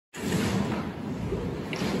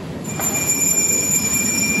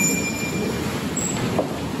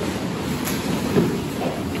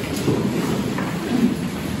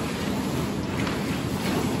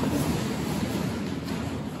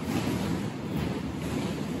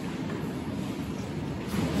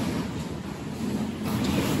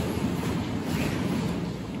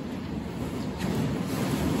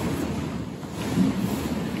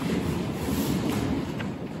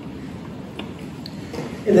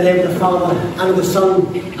the name of the Father, and of the Son,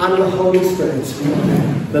 and of the Holy Spirit.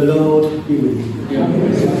 Amen. The Lord be with you.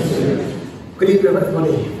 Good evening,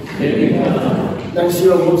 everybody. Nice to see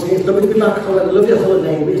you all once again. It's lovely to be back home. I love your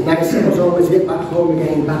holiday, but it's nice as always to get back home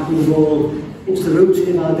again, back in the all into the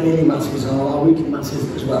routine of our daily masses, or our weekly masses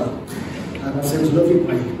as well. And I say it was a lovely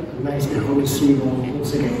break, but nice to be home and see you all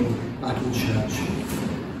once again back in church.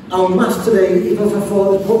 Our Mass today, even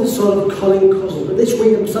for the soul of Colin Cousin. But this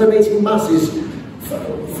week I'm celebrating Masses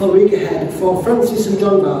for the week ahead for Francis and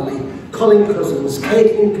John Varley, Colin Cousins,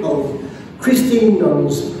 Caitlin Cole, Christine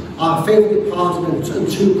Nuns, our favourite department, and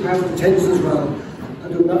two private attendants as well. I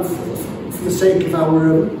do that for the sake of our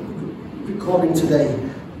recording today.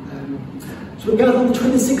 So we gather on the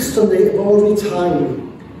 26th Sunday of Ordinary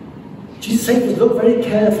Time. Jesus said to look very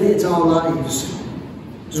carefully at our lives.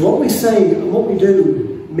 Because what we say and what we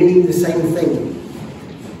do mean the same thing.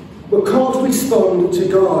 We're called to respond to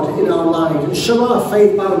God in our lives and show our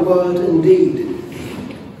faith by word and deed.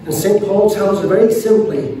 And St. Paul tells us very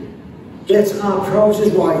simply, get our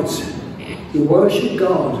priorities right. We worship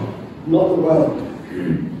God, not the world.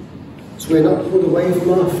 So we're not pulled away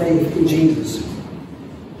from our faith in Jesus.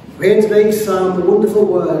 We hear in today's psalm the wonderful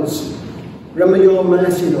words, remember your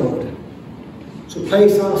mercy, Lord. So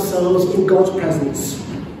place ourselves in God's presence.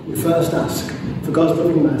 We first ask for God's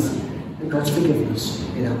loving mercy and God's forgiveness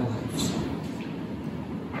in our lives.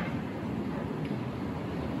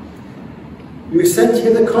 You sent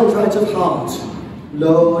here the contrite of heart.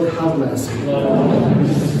 Lord, have mercy.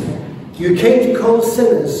 You came to call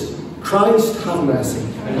sinners. Christ, have mercy.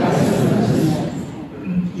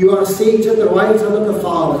 You are seated at the right hand of the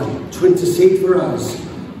Father to intercede for us.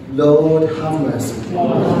 Lord, have mercy.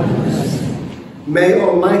 May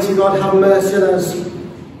Almighty God have mercy on us,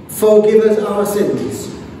 forgive us our sins,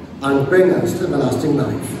 and bring us to everlasting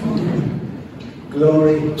life.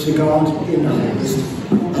 Glory to God in the highest,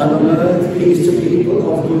 and on earth peace to people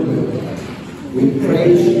of good will. We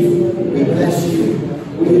praise you, we bless you,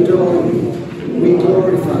 we adore you, we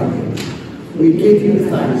glorify you. We give you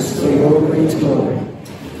thanks for your great glory.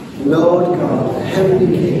 Lord God,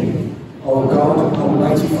 Heavenly King, our God,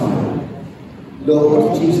 Almighty Father,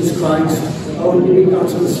 Lord Jesus Christ, only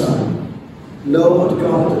begotten Son, Lord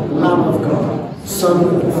God, Lamb of God, Son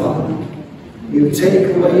of the Father, you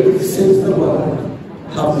take away the sins of the world,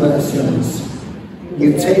 have mercy on us.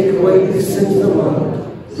 You take away the sins of the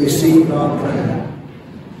world, receive our prayer.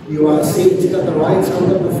 You are seated at the right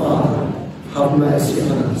hand of the Father, have mercy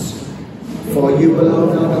on us. For you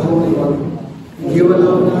alone are the Holy One, you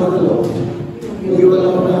alone are the Lord, you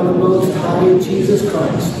alone are the Most High Jesus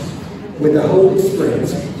Christ, with the Holy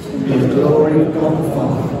Spirit, in the glory of God the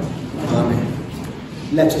Father. Amen.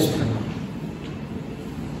 Let us pray.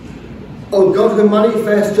 O God, who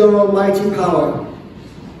manifest your almighty power,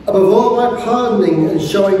 above all by pardoning and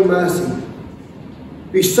showing mercy,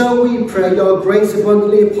 bestow, we pray, your grace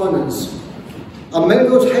abundantly upon us, and make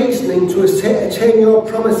us hastening to attain your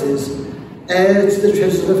promises, heirs to the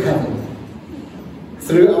treasures of heaven.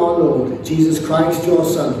 Through our Lord Jesus Christ, your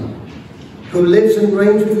Son, who lives and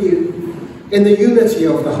reigns with you in the unity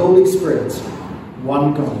of the Holy Spirit,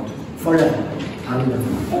 one God, forever and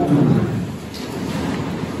ever. Amen.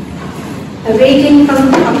 A reading from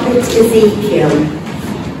the prophet Ezekiel.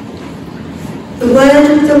 The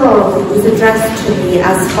word of the Lord was addressed to me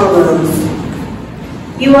as follows.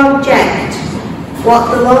 You object,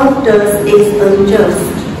 what the Lord does is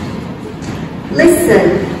unjust. Listen,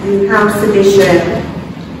 you house of Israel.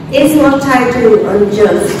 Is what I do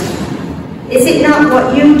unjust? Is it not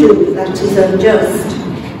what you do that is unjust?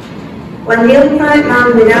 When the upright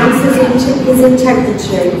man renounces his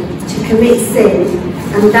integrity to commit sin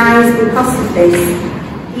and dies because of this,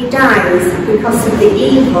 he dies because of the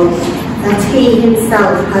evil that he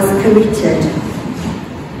himself has committed.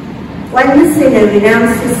 When the sinner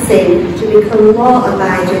renounces sin to become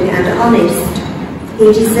law-abiding and honest, he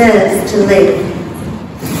deserves to live.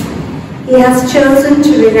 He has chosen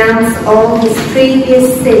to renounce all his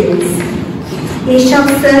previous sins. He shall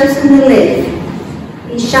certainly live.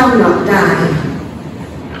 He shall not die.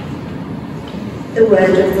 The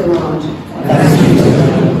word of the Lord.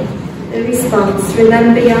 The response,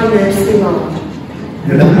 remember your mercy, Lord.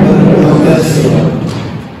 Remember your mercy, Lord.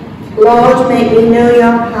 Lord, make me know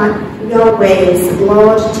your ways.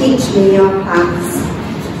 Lord, teach me your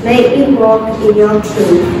paths. Make me walk in your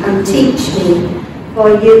truth and teach me, for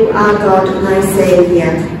you are God, my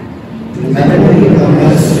Saviour. Remember your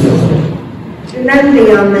mercy, Lord. Remember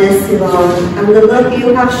your mercy, Lord, and the love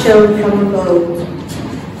you have shown from above.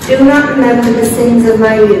 Do not remember the sins of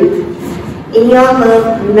my youth. In your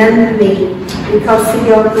love, remember me, because of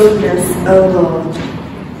your goodness, O Lord.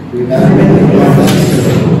 Remember your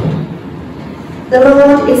mercy, Lord.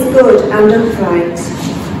 Lord is good and upright.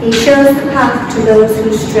 He shows the path to those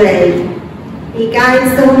who stray. He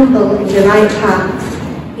guides the humble in the right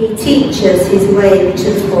path. He teaches his way to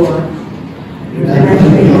the poor.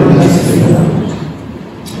 Remember your mercy, Lord.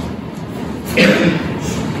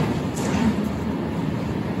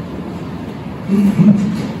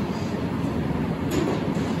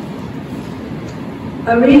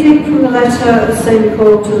 A reading from the letter of St.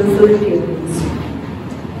 Paul to the Philippians.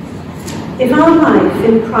 If our life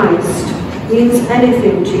in Christ means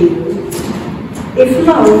anything to you, if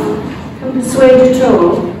love can persuade at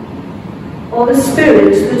all, or the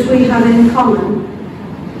spirit that we have in common,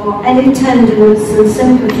 or any tenderness and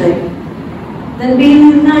sympathy, then being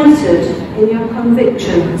united in your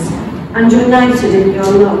convictions and united in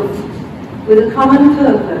your love, with a common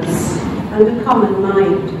purpose and a common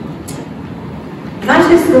mind.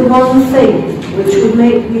 That is the one thing which would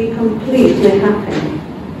make me completely happy.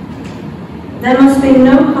 There must be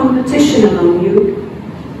no competition among you,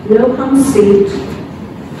 no conceit,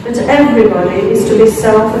 but everybody is to be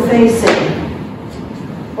self-effacing.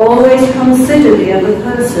 Always consider the other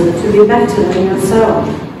person to be better than yourself,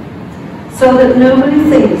 so that nobody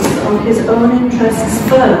thinks of his own interests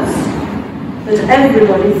first, but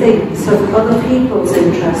everybody thinks of other people's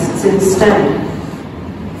interests instead.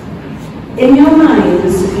 In your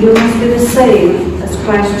minds, you must be the same as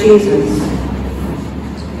Christ Jesus.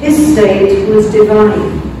 His state was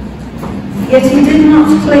divine, yet he did not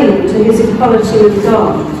cling to his equality with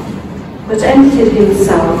God, but emptied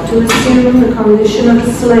himself to assume the condition of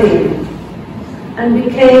a slave, and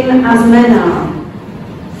became as men are.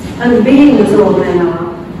 And being as all men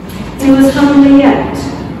are, he was humble yet,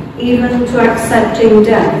 even to accepting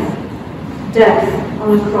death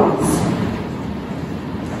on a cross.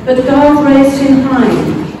 But God raised him high,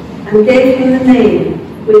 and gave him the name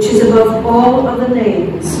which is above all other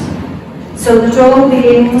names, so that all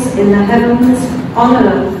beings in the heavens, on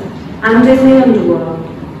earth, and in the underworld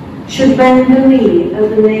should bend the knee at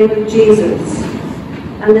the name of Jesus,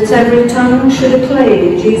 and that every tongue should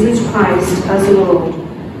acclaim Jesus Christ as Lord,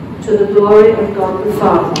 to the glory of God the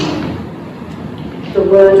Father. The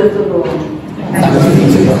word of the Lord.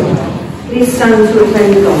 Please stand to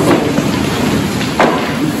proclaim the gospel.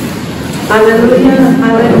 Alleluia,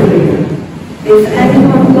 alleluia. If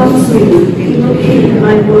anyone loves me, he will keep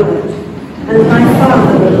my word, and my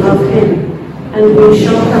Father will love him, and we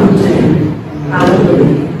shall come to him.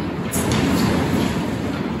 Alleluia.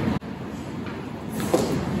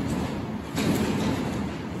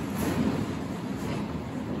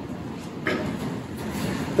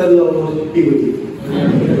 The Lord be with you.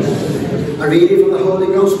 A reading from the Holy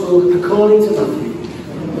Gospel according to Matthew.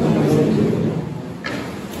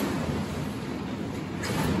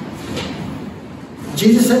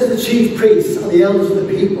 Jesus said to the chief priests and the elders of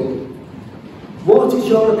the people, "What is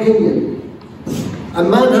your opinion? A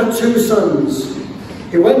man had 2 sons.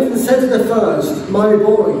 He went and said to the first, 'My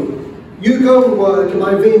boy, you go and work in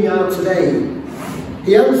my vineyard today.'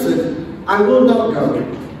 He answered, 'I will not go.'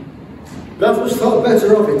 But afterwards thought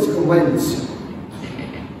better of it and went.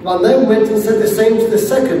 And then went and said the same to the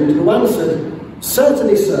second, who answered,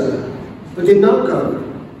 'Certainly, sir,' but did not go.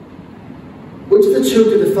 Which of the 2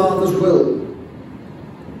 did the Father's will?"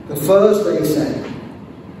 "The first," they said.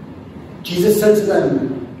 Jesus said to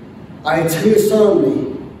them, "I tell you solemnly,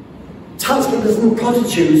 tax gatherers and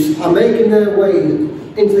prostitutes are making their way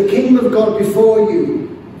into the kingdom of God before you.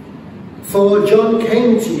 For John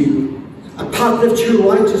came to you, a pattern of true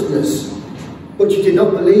righteousness, but you did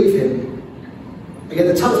not believe him. Again,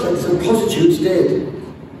 the tax gatherers and prostitutes did.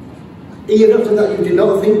 Even after that, you did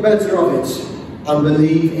not think better of it and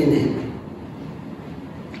believe in him."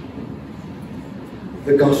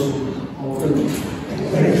 The Gospel of the Lord.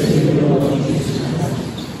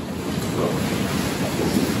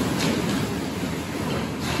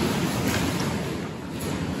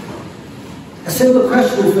 A simple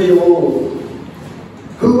question for you all.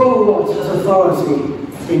 Who or what has authority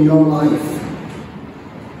in your life?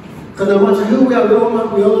 Because no matter who we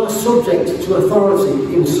all are subject to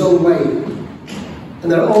authority in some way.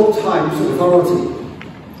 And there are all types of authority.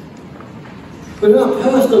 But in our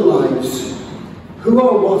personal lives, who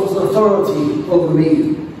or what has authority over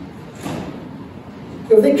me?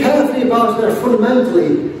 If we think carefully about it, there are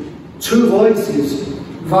fundamentally 2 voices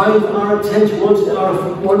vying for our attention,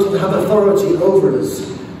 wanting to have authority over us.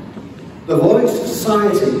 The voice of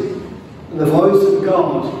society and the voice of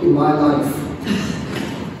God in my life.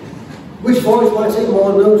 Which voice will I take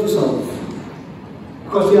more notice of?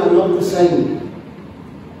 Because they are not the same.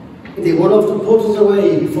 Indeed, one often puts us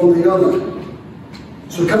away from the other.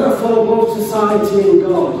 So we cannot follow both society and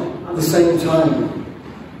God at the same time.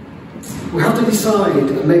 We have to decide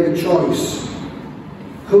and make a choice.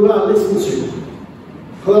 Who will I listen to?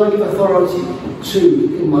 Who will I give authority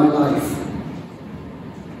to in my life?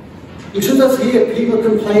 You sometimes hear people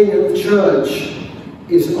complaining that the church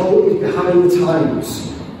is always behind the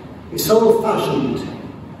times. It's so old-fashioned.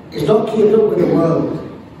 It's not keeping up with the world.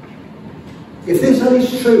 If this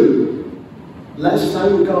is true, let's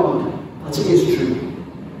thank God that it is true.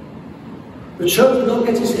 The church does not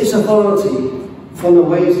get its authority from the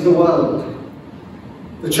ways of the world.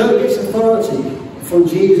 The church gets authority from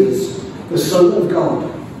Jesus, the Son of God.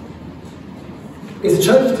 It's the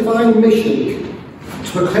church's divine mission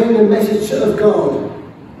to proclaim the message of God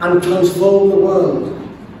and transform the world.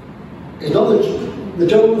 It's not the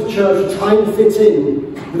job of the church trying to fit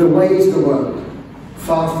in with the ways of the world.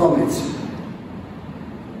 Far from it.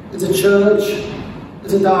 As a church,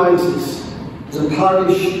 as a diocese, as a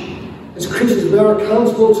parish, as Christians, we are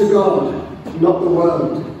accountable to God, not the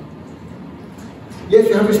world. Yet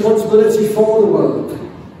we have responsibility for the world.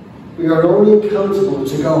 We are only accountable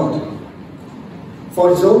to God.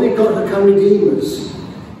 For it is only God who can redeem us,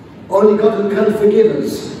 only God who can forgive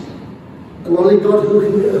us, and only God who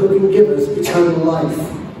can give us eternal life.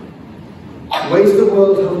 The ways of the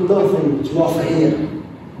world have nothing to offer here.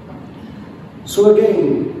 So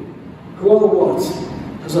again, who or what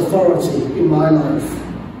has authority in my life?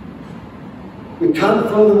 We can't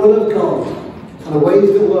follow the will of God and the ways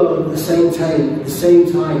of the world at the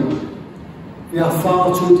same time. We are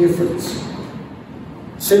far too different.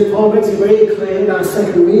 St. Paul makes it very clear in our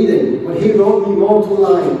second reading when he wrote the immortal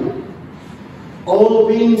line, all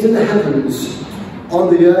beings in the heavens, on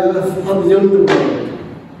the earth, and the underworld,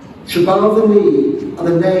 should bow the knee at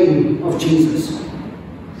the name of Jesus.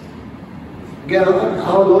 Again,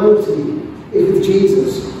 our loyalty is with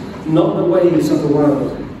Jesus, not the ways of the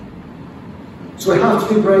world. So we have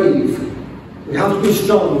to be brave, we have to be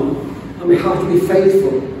strong, and we have to be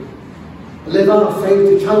faithful. Live our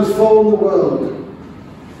faith to transform the world,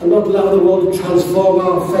 and not allow the world to transform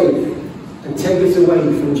our faith and take us away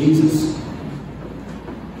from Jesus.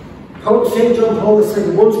 Pope St. John Paul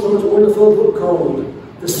II once wrote a wonderful book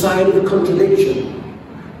called The Sign of the Contradiction,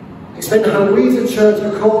 explaining how we as a church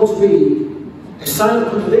are called to be a sign of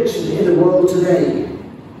contradiction in the world today.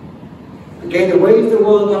 Again, the ways of the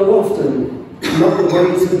world are often not the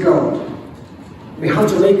ways of God. We have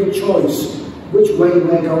to make a choice which way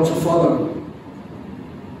we're going to follow.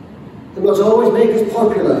 It must always make us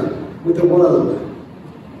popular with the world,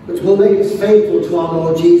 but will make us faithful to our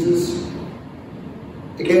Lord Jesus.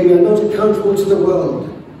 Again, we are not accountable to the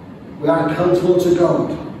world, we are accountable to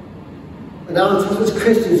God. And our task as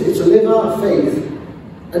Christians is to live our faith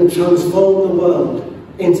and transform the world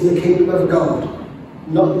into the kingdom of God,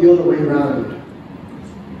 not the other way around.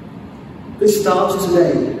 This starts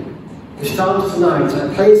today. It starts tonight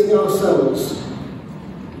by placing ourselves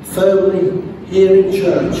firmly here in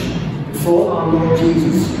church before our Lord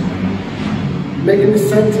Jesus, making the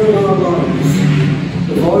centre of our lives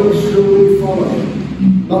the voice whom we follow,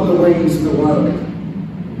 not the ways of the world.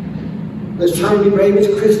 Let's try and be brave as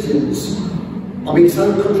Christians and be a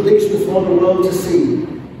sign of contradiction for the world to see,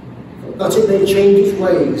 that it may change its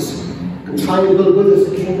ways and try and build with us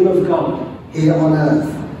the kingdom of God here on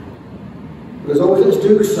earth. But as always, let's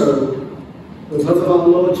do so with love of our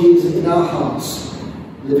Lord Jesus in our hearts,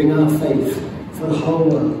 living our faith for the whole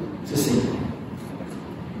world to see.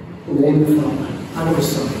 In the name of the Father, and of the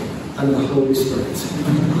Son, and of the Holy Spirit.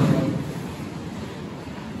 Amen.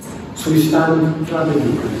 So we stand for our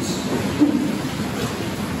prayers.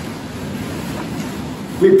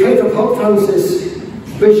 We pray for Pope Francis,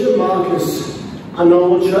 Bishop Marcus, and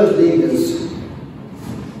all church leaders,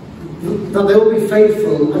 that they will be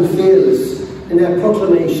faithful and fearless in their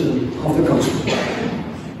proclamation of the gospel.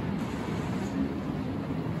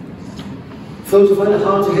 For those who find it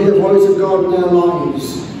hard to hear the voice of God in their lives,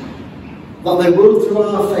 that they will, through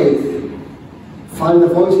our faith, find the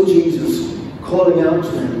voice of Jesus calling out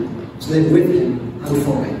to them to live with him and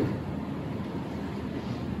for him.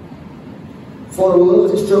 For the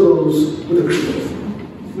world that struggles with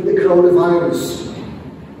the coronavirus,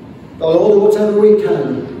 that we'll all do whatever we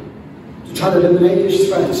can to try to eliminate this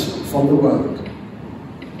threat from the world.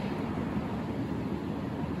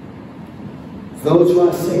 For those who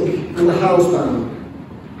are sick and the housebound,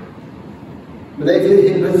 may they feel the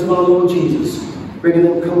healing presence of our Lord Jesus, bringing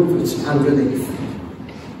them comfort and relief.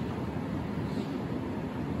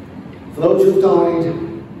 For those who have died,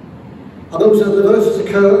 and those who have the verses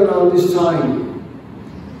occur around this time,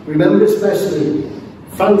 remember especially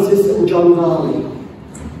Francis and John Varley,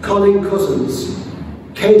 Colin Cousins,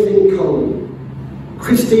 Caitlin Cole,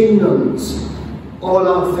 Christine Nuns, all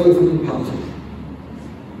our faithful departed.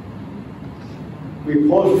 we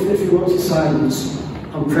pause for a few moments of silence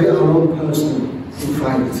and pray our own personal and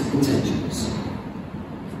private intentions.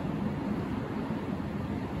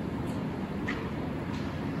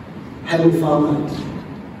 Heavenly Father,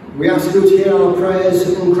 we ask you to hear our prayers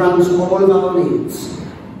and grant all of our needs,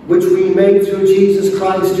 which we make through Jesus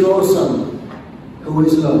Christ, your Son, who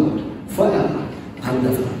is Lord forever and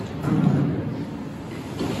ever. Amen.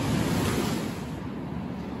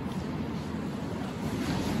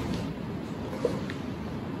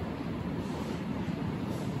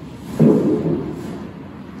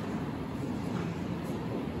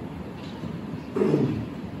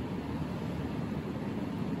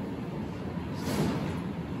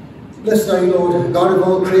 Blessed are you, Lord, God of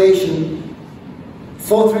all creation,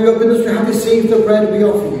 for through your goodness we have received the bread we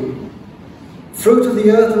offer you, fruit of the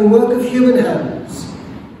earth and work of human hands.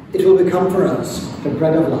 It will become for us the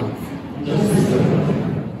bread of life.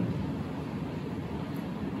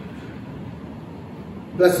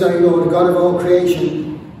 Blessed are you, Lord, God of all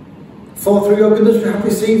creation, for through your goodness we have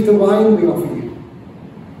received the wine we offer you,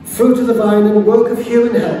 fruit of the vine and work of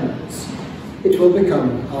human hands. It will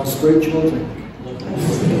become our spiritual drink.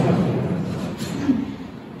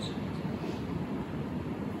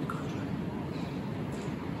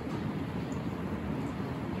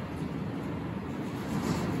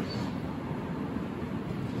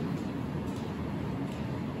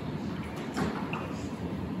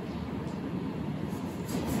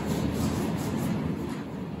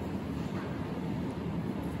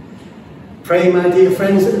 Pray, my dear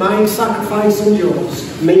friends, that my sacrifice and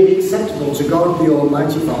yours may be acceptable to God the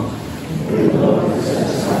Almighty Father.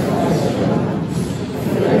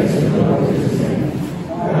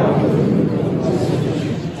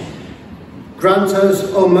 Grant us,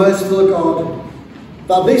 O merciful God,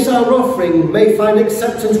 that this our offering may find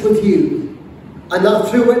acceptance with you, and that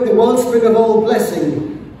through it the wellspring of all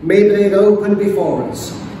blessing may be laid open before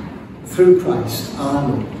us. Through Christ our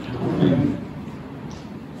Lord. Amen.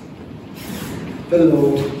 The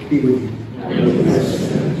Lord be with you.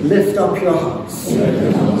 Lift up your hearts.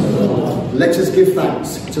 Let us give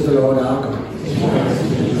thanks to the Lord our God.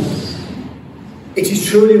 It is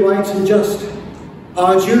truly right and just,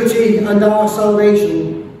 our duty and our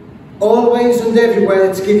salvation, always and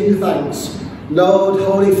everywhere to give you thanks, Lord,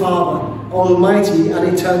 Holy Father, Almighty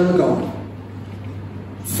and Eternal God.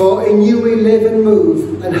 For in you we live and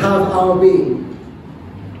move and have our being.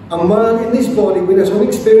 And while in this body we not only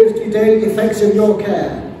experience the daily effects of your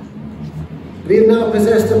care, but we have now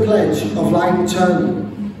possessed the pledge of life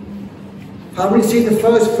eternal. Having received the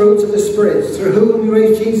first fruits of the Spirit, through whom you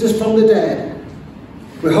raised Jesus from the dead,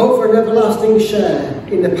 we hope for an everlasting share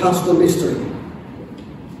in the Paschal mystery.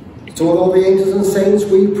 To all the angels and saints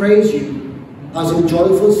we praise you, as in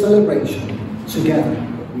joyful celebration, together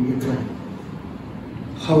we acclaim.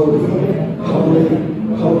 Holy, holy,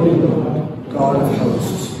 holy Lord, God of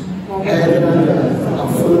hosts, heaven and earth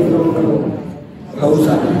are full of your glory.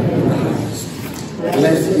 Hosanna in the highest.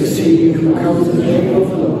 Blessed is he who comes in the name of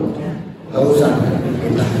the Lord. Hosanna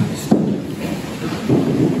in the highest.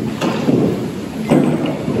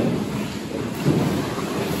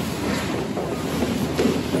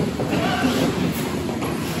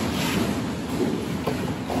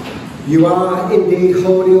 You are indeed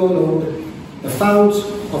holy, O Lord, the fount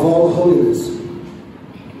of all holiness.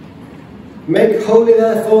 Make holy,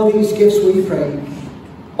 therefore, these gifts, we pray,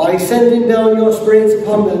 by sending down your Spirit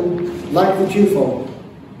upon them like the dewfall,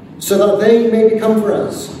 so that they may become for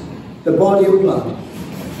us the body and blood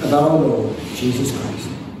of our Lord Jesus Christ.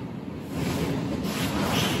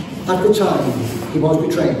 At the time he was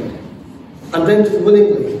betrayed and entered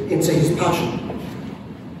willingly into his passion,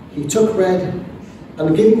 he took bread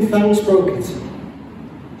and, giving thanks, broke it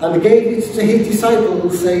and gave it to his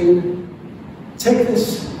disciples, saying, "Take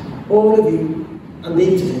this, all of you, and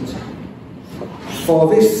eat of it. For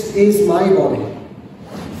this is my body,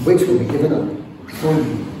 which will be given up for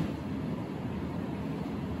you."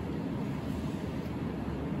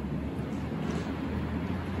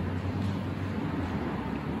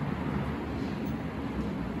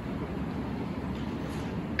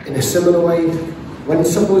 In a similar way, when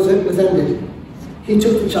supper was ended, he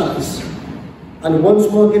took the chalice, and once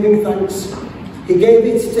more giving thanks, he gave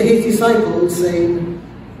it to his disciples, saying,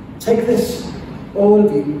 "Take this, all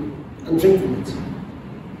of you, and drink from it.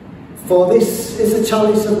 For this is the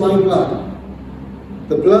chalice of my blood,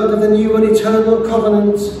 the blood of the new and eternal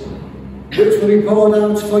covenant, which will be poured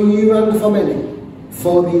out for you and for many,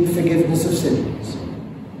 for the forgiveness of sins.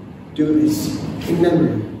 Do this in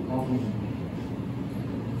memory of me."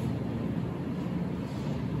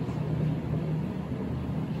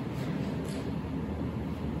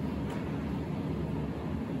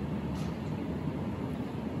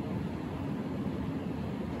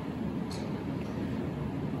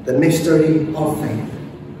 the mystery of faith.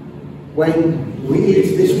 When we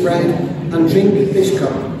eat this bread and drink this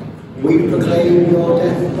cup, we proclaim your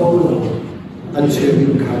death, O Lord, until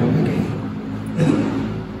you come again.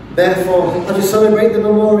 Therefore, as we celebrate the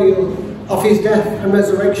memorial of his death and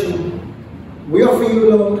resurrection, we offer you,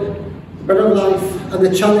 Lord, the bread of life and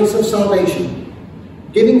the chalice of salvation,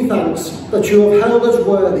 giving thanks that you have held us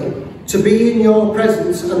worthy to be in your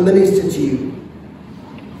presence and minister to you.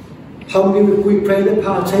 Humbly we pray that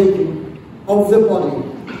partaking of the body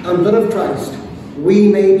and blood of Christ, we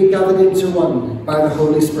may be gathered into one by the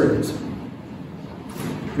Holy Spirit.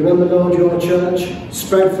 Remember, Lord, your church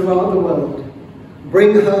spread throughout the world.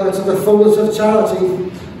 Bring her to the fullness of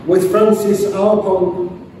charity with Francis, our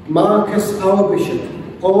Pope, Marcus, our Bishop,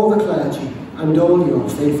 all the clergy, and all your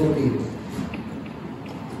faithful people.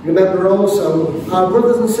 Remember also our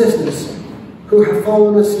brothers and sisters who have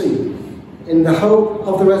fallen asleep in the hope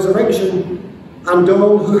of the resurrection, and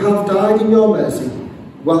all who have died in your mercy.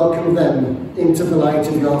 Welcome them into the light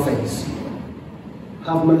of your face.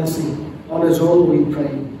 Have mercy on us all, we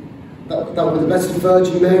pray, that with the Blessed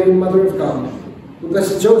Virgin Mary, Mother of God, with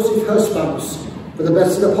Blessed Joseph, her spouse, with the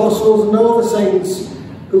blessed apostles and all the saints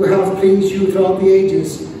who have pleased you throughout the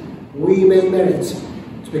ages, we may merit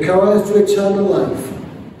to become heirs to eternal life,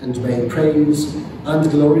 and may praise and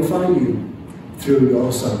glorify you through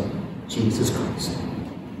your Son, Jesus Christ.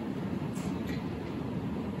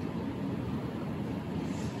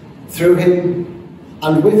 Through him,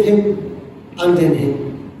 and with him, and in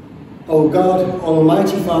him, O God,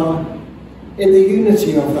 Almighty Father, in the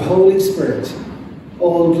unity of the Holy Spirit,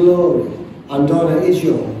 all glory and honour is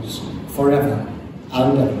yours forever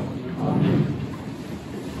and ever. Amen.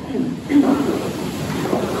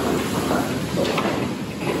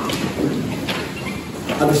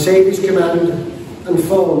 At the Saviour's command, and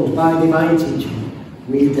formed by divine teaching,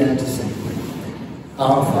 we dare to say,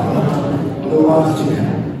 Our Father, who art in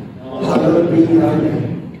heaven, hallowed be thy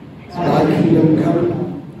name. Thy kingdom come,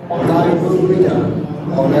 thy will be done,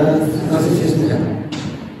 on earth as it is in heaven.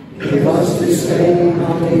 Give us this day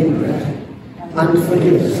our daily bread, and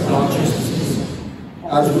forgive us our trespasses,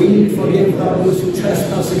 as we forgive those who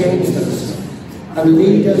trespass against us. And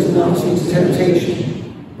lead us not into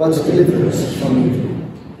temptation, but deliver us from evil.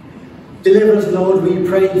 Deliver us, Lord, we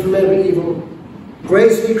pray, from every evil.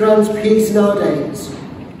 Graciously grant peace in our days,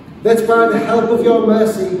 that by the help of your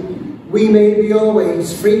mercy we may be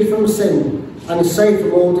always freed from sin and safe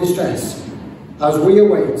from all distress, as we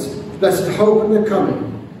await the blessed hope and the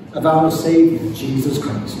coming of our Saviour, Jesus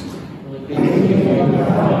Christ.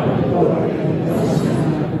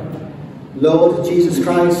 Lord Jesus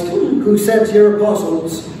Christ, who said to your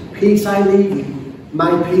apostles, Peace I leave you,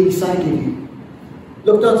 my peace I give you.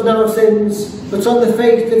 Look not on our sins, but on the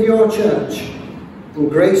faith of your church, and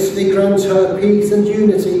graciously grant her peace and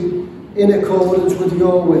unity in accordance with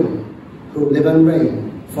your will, who live and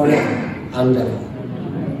reign forever and ever.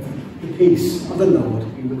 Amen. The peace of the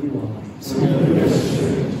Lord be with you always.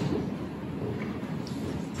 Amen.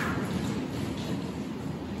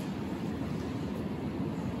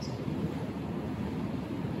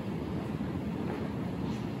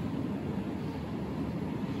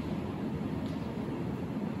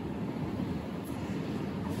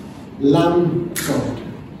 Lamb of God,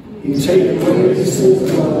 you take away the sin of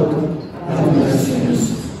the world, have mercy on us.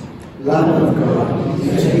 Lamb of God,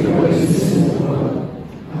 you take away the sin of the world,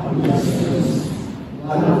 have mercy on us.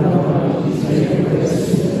 Lamb of God, you take away the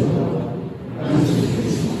sin of the world, have mercy on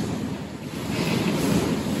us.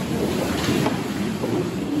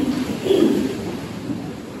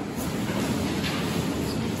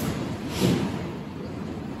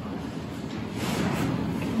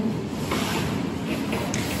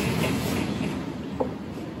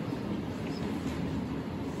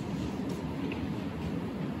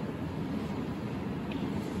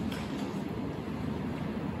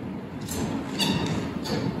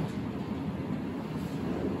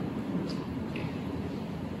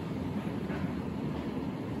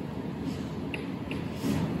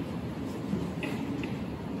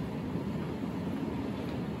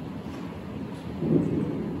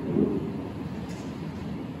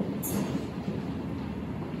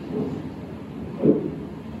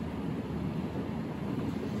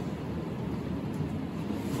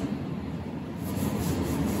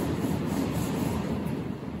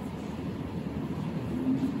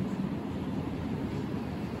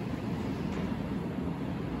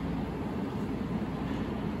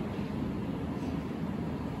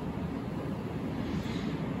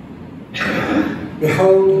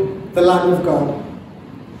 Behold the Lamb of God.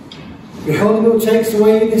 Behold him who takes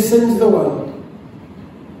away the sins of the world.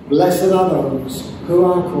 Blessed are those who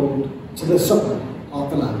are called to the supper of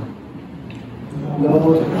the Lamb.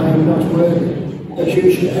 Lord, I am not worthy that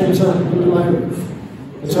you should enter under my roof,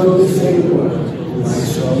 but only say the word, and my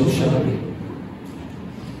soul shall be.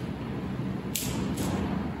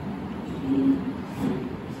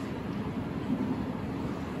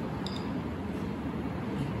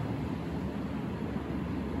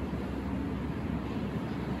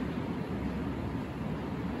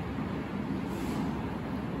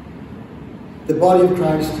 The body of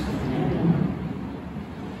Christ.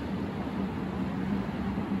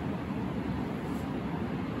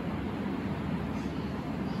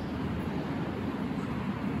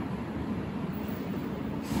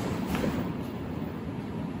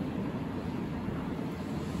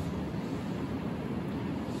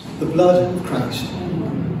 The blood of Christ.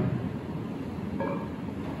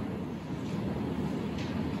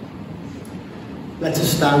 Let us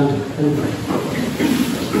stand and pray.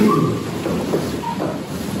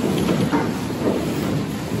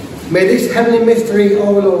 May this heavenly mystery,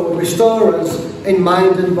 O Lord, restore us in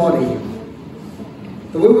mind and body,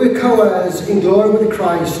 that we will be co-heirs in glory with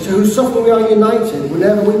Christ, to whose suffering we are united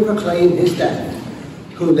whenever we proclaim his death,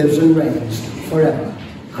 who lives and reigns forever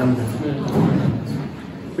and ever.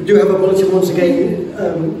 We do have a bulletin once again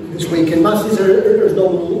this weekend. Masses are as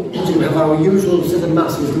normal. We have our usual set of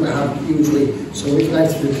masses that we have usually, so it's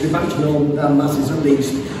nice to be back to normal with our masses at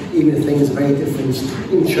least, even if things are very different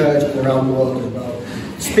in church and around the world as well.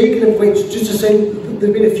 Speaking of which, just to say, there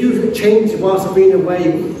have been a few changes whilst I've been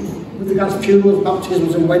away with regards to funerals,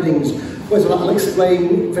 baptisms and weddings. Well, I'll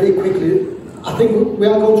explain very quickly. I think we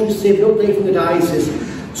are going to receive an update from the diocese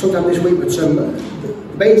sometime this week, but the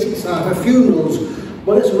basics are for funerals,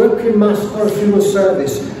 whether it's a requiem mass or a funeral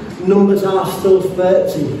service, numbers are still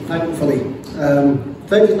 30, thankfully.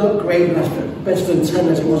 30 is not great, but that's better than 10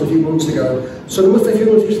 as it was a few months ago. So the monthly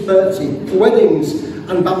funerals is 30. For weddings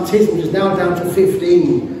and baptisms is now down to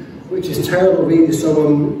 15, which is terrible really. So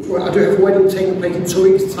I do have a wedding taking place in 2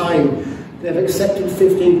 weeks' time. They've accepted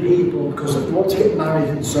 15 people because they want to get married,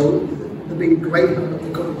 and so they've been great, but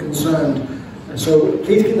they're concerned. And so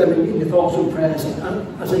please keep them in your thoughts and prayers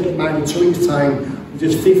as they get married in 2 weeks' time.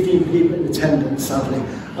 Just 15 people in attendance, sadly.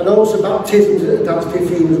 And also baptisms are down to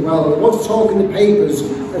 15 as well. There was talk in the papers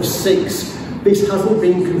of 6. This hasn't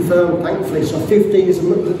been confirmed, thankfully. So 15 is a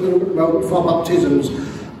number for baptisms.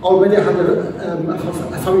 Already I had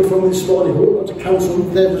a family from this morning who want to cancel.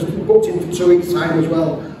 They was booked in for 2 weeks' time as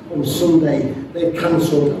well on Sunday. They've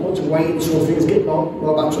cancelled. I want to wait until things get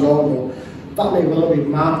more back to normal. That may well be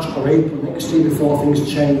March or April next year before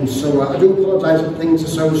things change. So I do apologise that things are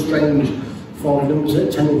so strange for numbers that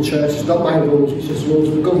attending church. It's not my rules, it's just rules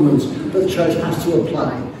of the government that the church has to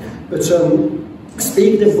apply. But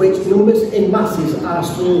speaking of which, numbers in masses are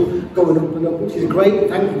still going up and up, which is great.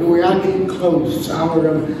 Thankfully, we are getting close to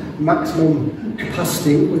our maximum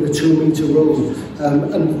capacity with the 2 metre rule.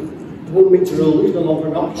 And the 1 metre rule is no longer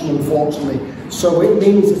an option, unfortunately. So it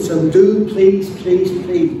means that do please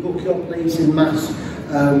book your place in mass.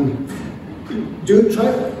 Do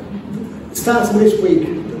try, starting this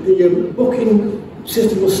week, the booking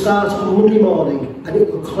system will start on Monday morning and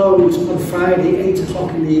it will close on Friday 8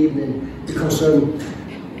 o'clock in the evening, because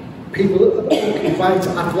people are booking right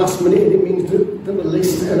at the last minute, and it means that the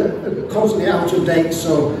list are constantly out of date.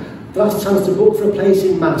 So the last chance to book for a place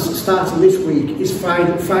in mass starting this week is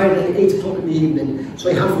Friday 8 o'clock in the evening. So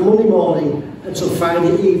you have from Monday morning until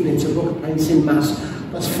Friday evening to book a place in mass.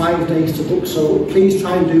 That's 5 days to book, so please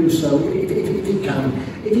try and do so if you can.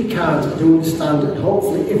 If you can't, I do understand, and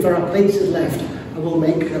hopefully if there are places left, I will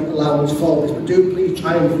make allowance for this, but do please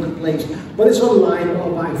try and book a place. Whether it's online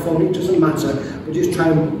or by phone, it doesn't matter, but just try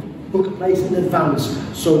and book a place in advance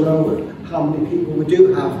so know how many people we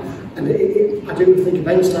do have. And I do think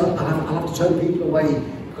eventually I'll have to turn people away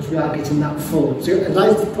because we are getting that full. So it's a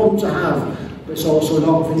nice problem to have, but it's also an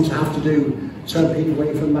odd thing to have to do, turn people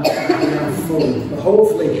away from mass when we are full. But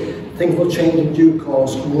hopefully things will change in due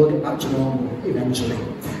course and we'll get back to normal eventually.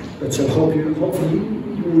 But hopefully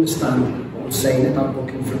you understand what I'm saying about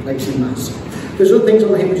booking for a place in mass. There's other things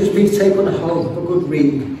on here, but just please take on home, have a good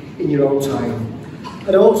read in your own time.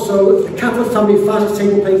 And also, the Catholic Family Fast is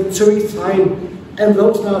taking place in 2 weeks' time.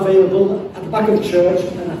 Envelopes are now available at the back of the church,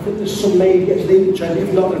 and I think there's some maybe at the church,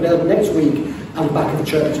 if not available next week, at the back of the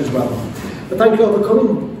church as well. But thank you all for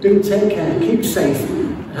coming. Do take care, keep safe,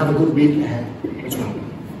 and have a good week ahead as well.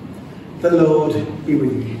 The Lord be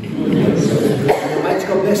with you. Almighty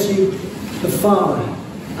God bless you, the Father,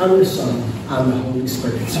 and the Son, and the Holy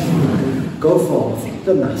Spirit. Go forth,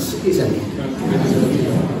 the Mass is ended.